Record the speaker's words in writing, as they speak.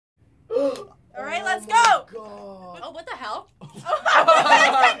let's go! God. Oh, what the hell?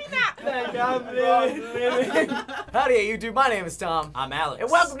 Howdy, YouTube. My name is Tom. I'm Alex. And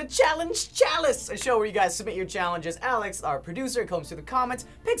welcome to Challenge Chalice, a show where you guys submit your challenges. Alex, our producer, combs through the comments,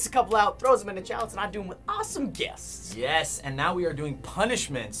 picks a couple out, throws them into challenge, and I do them with awesome guests. Yes, and now we are doing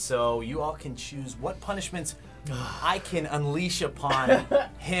punishments, so you all can choose what punishments I can unleash upon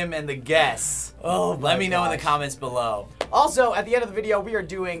him and the guests. Oh, let me know in the comments below. Also, at the end of the video, we are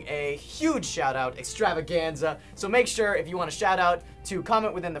doing a huge shout-out extravaganza. So make sure, if you want a shout-out, to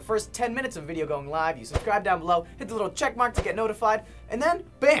comment within the first 10 minutes of video going live. You subscribe down below, hit the little check mark to get notified, and then,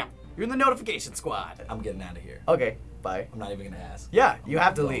 bam, you're in the notification squad. I'm getting out of here. Okay, bye. I'm not even gonna ask. Yeah, you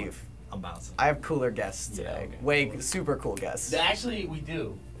have to leave. I'm bouncing. I have cooler guests today. Yeah, okay. Way super cool guests. Actually, we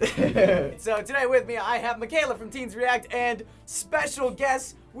do. So today with me, I have Mikaela from Teens React, and special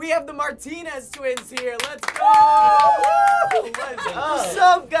guests, we have the Martinez Twins here. Let's go! What's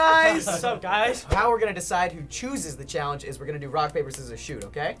up, guys? What's up, guys? How we're gonna decide who chooses the challenge is we're gonna do rock, paper, scissors, shoot,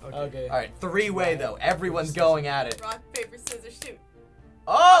 okay? Okay. All right, three-way though. Everyone's going at it. Rock, paper, scissors, shoot.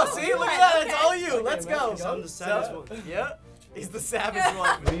 Oh, see, look okay, at that. It's okay. all you. Let's go. I'm the savage So- one. Yeah, he's the savage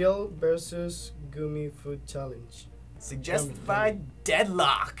one. Real versus gummy food challenge. Suggested by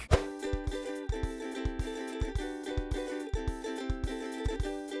Deadlock.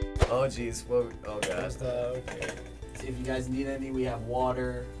 Oh jeez, oh god. That's the okay. If you guys need any, we have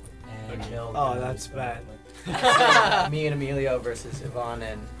water and milk. Oh, that's bad. Me and Emilio versus Yvonne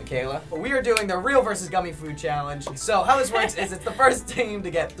and Mikaela. We are doing the real versus gummy food challenge. So how this works is it's the first team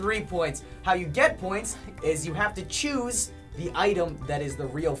to get 3 points. How you get points is you have to choose the item that is the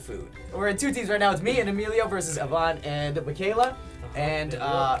real food. We're in 2 teams right now. It's me and Emilio versus Yvonne and Mikaela. And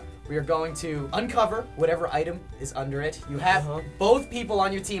we are going to uncover whatever item is under it. You have both people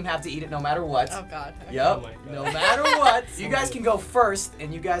on your team have to eat it no matter what. Oh god. Okay. Yep. Oh my God. No matter what. You guys can go first,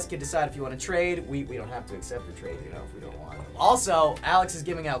 and you guys can decide if you want to trade. We don't have to accept the trade, you know, if we don't want. Also, Alex is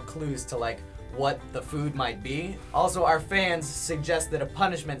giving out clues to like what the food might be. Also, our fans suggested a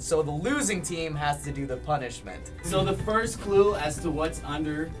punishment, so the losing team has to do the punishment. So the first clue as to what's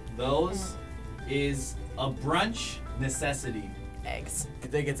under those is a brunch necessity. Eggs. You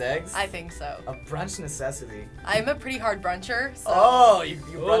think it's eggs? I think so. A brunch necessity. I'm a pretty hard bruncher, so. Oh, you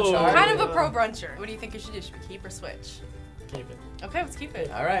brunch Oh. hard. Kind of a pro bruncher. What do you think we should do? Should we keep or switch? Keep it. Okay, let's keep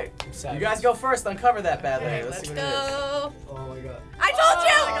it. All right. Savage. You guys go first. Uncover that bad Okay, thing. let's see what it is. go. Oh my god. I told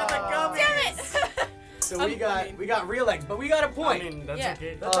you! I got the gummies. Damn it! So we got real eggs, but we got a point. I mean, that's Yeah.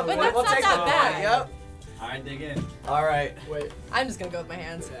 okay. That's But okay. that's We'll not take that the bad. point. Yep. All right, dig in. All right. Wait. I'm just gonna go with my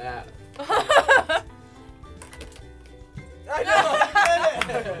hands. Yeah. I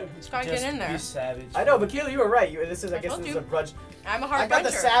know. Just try to get in Be there. savage. I know, Mikaela, you were right. This is, I I guess, told this is you. a brunch. I'm a hard I got the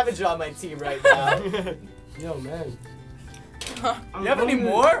bruncher. savage on my team right now. Yo, man. You have any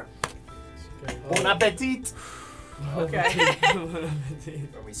more? Okay. Bon appetit. Okay.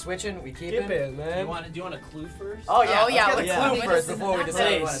 Are we switching? We keeping? Keep it, man. Do you want a clue first? Oh yeah. Oh, yeah, Let's get let's the clue see. first What is before we that decide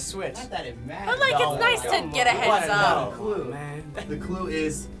we bad? want to switch. Not that it matters. But like, No, it's nice come to get a on. heads Wanna up. know. Clue. Man. The clue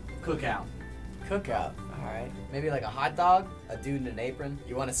is cookout. Cookout. All right. Maybe like a hot dog, a dude in an apron.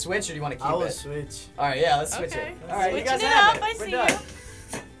 You want to switch or do you want to keep I will it? switch. All right. Yeah. Let's switch Okay. it. All right. You Switching guys it have up, it. I We're see done.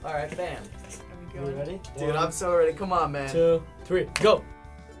 you. All right. Bam. You ready? Dude, 1, I'm so ready. Come on, man. 2, 3, go.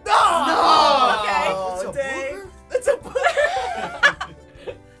 No! Okay. That's a burger? That's a burger!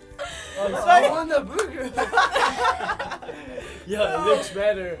 I want the burger. Yeah, it looks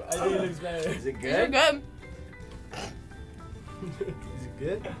better. I think it looks better. Is it These are good? good. Is it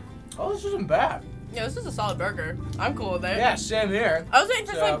good? Oh, this isn't bad. Yeah, this is a solid burger. I'm cool with it. Yeah, same here. I was waiting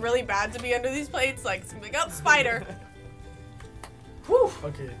for So- something really bad to be under these plates, like something like, oh, spider. Whew.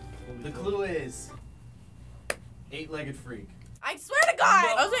 Okay. The clue is 8-legged freak. I swear to God!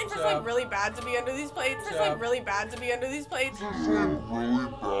 I was waiting for So- something really bad to be under these plates. So- Something really bad to be under these plates.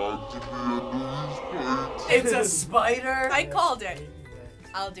 It's a spider. I called it.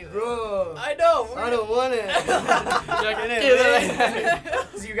 I'll do it. Bro. I know. I don't want it.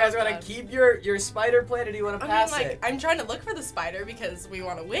 So you guys want to keep your spider plate, or do you want to I pass mean, like, it? I'm trying to look for the spider because we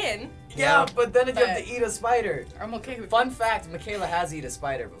want to win. Yeah, but then you have But- to eat a spider. I'm okay with Fun fact: Mikaela has eaten a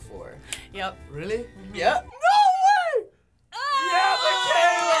spider before. Yep. Really? Yep. No way! Yeah,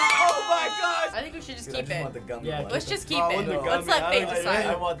 Mikaela! Oh my gosh! I think we should just Dude, keep I just it. want the gummy Yeah, one. Let's just keep Oh, I it. want the Let's gummy. let fate I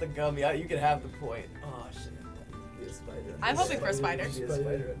decide. want the gummy. You can have the point. Oh shit! Be a spider. I'm hoping for a spider. Be a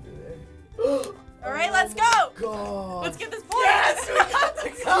spider under there. All right, let's go. God. Let's get this point. Yes, we got the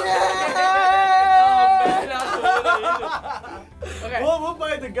gummy. Okay. We'll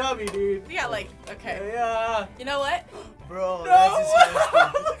buy the gummy, dude. We got like, okay. Yeah. You know what? Bro, No. that's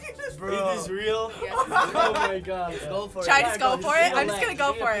disgusting. Look at this Bro. Is this real? Yes. Oh my god. Go for Try it. to go for it. I'm just gonna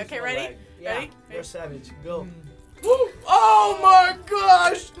go for it. Okay, ready? Yeah. Ready? You're savage. Go. Oh my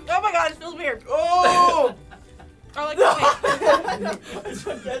gosh! Oh my god, it feels weird. Oh! Or like gummy.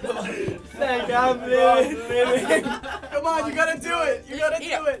 Thank God, man. Come on, you gotta do it. You gotta Eat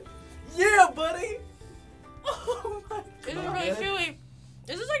do it. Yeah, buddy. Oh my This is really chewy.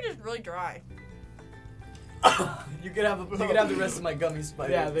 This is like just really dry. You could have the rest of my gummy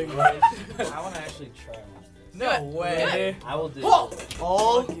spider. Yeah, they're great. I want to actually try one. No way. I will do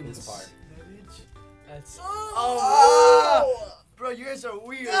Oh. this part. That's. Oh. Bro, you guys are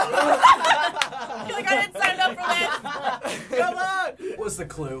weird. I feel like I didn't sign up for this. Come on. What's the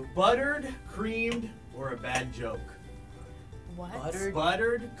clue? Buttered, creamed, or a bad joke? What? Buttered.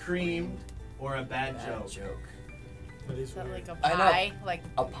 Buttered, creamed, or a bad joke? That is Is that weird. like a I know. pie? Like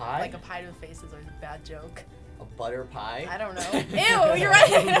A pie? like a pie to the faces or a bad joke? A butter pie? I don't know. Ew, you're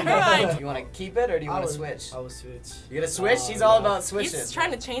right. Never mind. You want to keep it or do you want to switch? I will switch. You gonna switch? He's all yeah. about switching. He's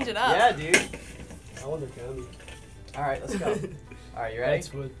trying to change it up. Yeah, dude. I want the gummy. All right, let's go. All right, you ready? That's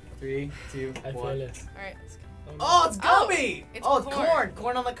good. 3, 2, I 1. feel it. All right, let's go. Oh, it's Oh, gummy. it's It's corn. corn.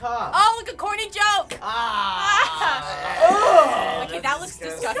 Corn on the cob. Oh, look, a corny joke. Ah. Oh. Okay, that looks What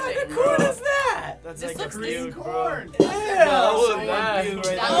disgusting. kind of corn is that? That's This like looks a dis- puke, corn. bro. Yeah. That was so bad. one puke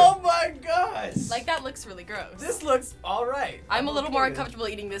That- Oh my gosh. Like that looks really gross. This looks all right. I'm a little okay more with it. uncomfortable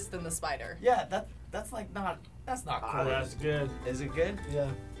eating this than the spider. Yeah, that's like not that's not Ah, corn. that's good. Is it good? Yeah.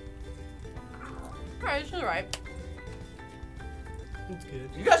 Alright, it's alright. It's good.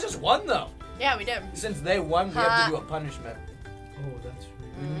 You guys just won though. Yeah, we did. Since they won, we have to do a punishment. Oh, that's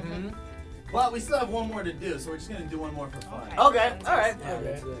really Mm-hmm. Well, we still have one more to do, so we're just gonna do one more for fun. Okay. Okay, all right. Yeah,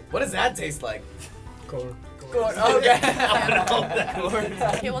 that's it. What does that taste like? Corn. Corn. Okay.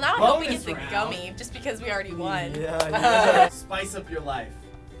 Okay, well now I hope we Bonus get the round. gummy, just because we already won. Yeah. Spice up your life.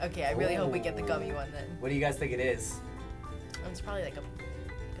 Okay, I really hope we get the gummy one then. What do you guys think it is? It's probably like a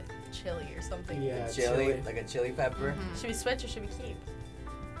chili or something. Yeah. Chili, like a chili pepper. Should we switch or should we keep?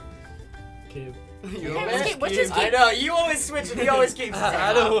 Keep. You Okay, let's always keep. Let's just keep. I know you always switch and he always keeps.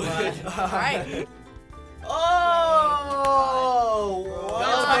 I don't. Alright. Oh, what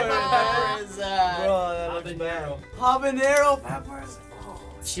Bro, type that- of pepper is that? Bro, that looks bad. Habanero peppers. Oh,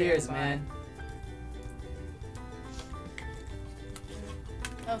 cheers, man.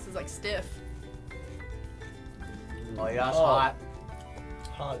 Oh, this is like stiff. Oh, yeah, that's Oh. hot.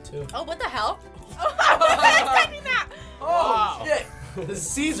 Hot too. Oh, what the hell? Oh, I wasn't expecting that. Oh, shit. The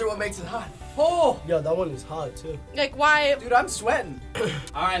Caesar, what makes it hot? Oh, Yo, that one is hot too. Like why? dude, I'm sweating.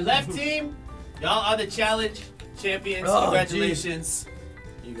 All right, left team, y'all are the challenge champions. Oh, Congratulations.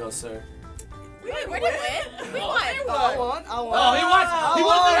 You go, sir. Wait, where did we win? We won. I won. Oh, he wants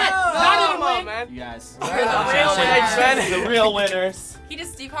that. Not even win. man. You guys. You're the real Thanks, winner. The real winners. He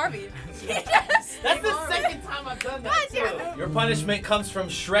just Steve Harvey. That's the second time I've done that God damn too. it. Your punishment comes from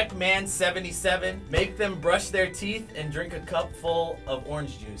Shrekman77. Make them brush their teeth and drink a cup full of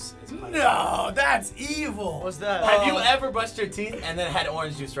orange juice. It's punishment. No, that's evil. What's that? Have you ever brushed your teeth and then had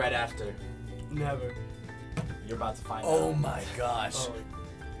orange juice right after? Never. You're about to find Oh out. my gosh. Oh,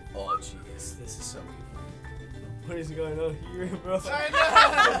 Oh, jeez, this is so evil. what is going on here, bro?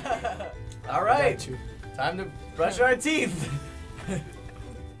 All right, Got you. time to brush our teeth.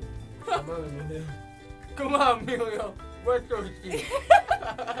 Come on, Emilio. Come on, Emilio. Brush your teeth.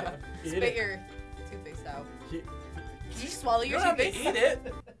 Eat Spit it. your toothpaste out. Eat- Did you swallow You your don't have to toothpaste? eat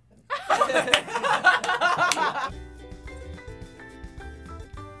it.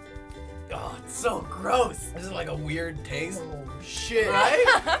 Oh, it's so gross. This is like a weird taste. Oh shit.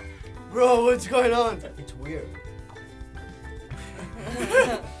 Right? Bro, what's going on? It's weird.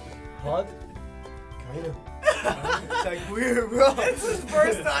 Hot? Kind of. It's like weird, bro. It's his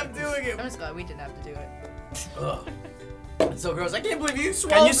first time doing it. I'm just glad we didn't have to do it. Ugh. It's so gross. I can't believe you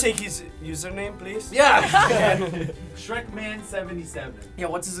swallowed. Can you say his username, please? Yeah. Shrekman77. Yeah,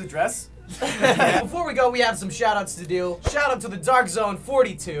 what's his address? Before we go, we have some shout outs to do. Shout out to the Dark Zone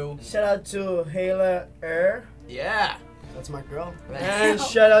 42. Shout out to Hayla Air. Yeah. That's my girl. And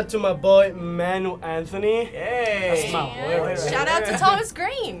shout out to my boy Manu Anthony. Hey. That's my boy right Shout out to Thomas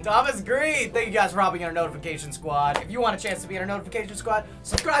Green. Thomas Green. Thank you guys for hopping in our notification squad. If you want a chance to be in our notification squad,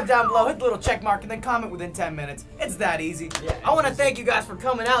 subscribe down below, hit the little check mark, and then comment within 10 minutes. It's that easy. Yeah, I want to thank you guys for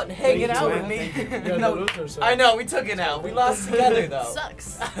coming out and hanging Thank you, out man. with Thank you. me. You're No, the loser, so. I know, we took it out. We lost together though.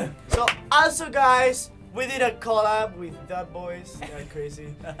 Sucks. So also guys, we did a collab with that boys. They're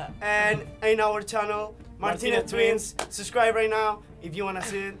crazy. And in our channel, Martinez Twins. Subscribe right now if you wanna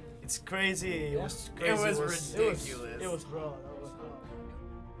see it. It's crazy. It was crazy. was It was ridiculous. It was raw.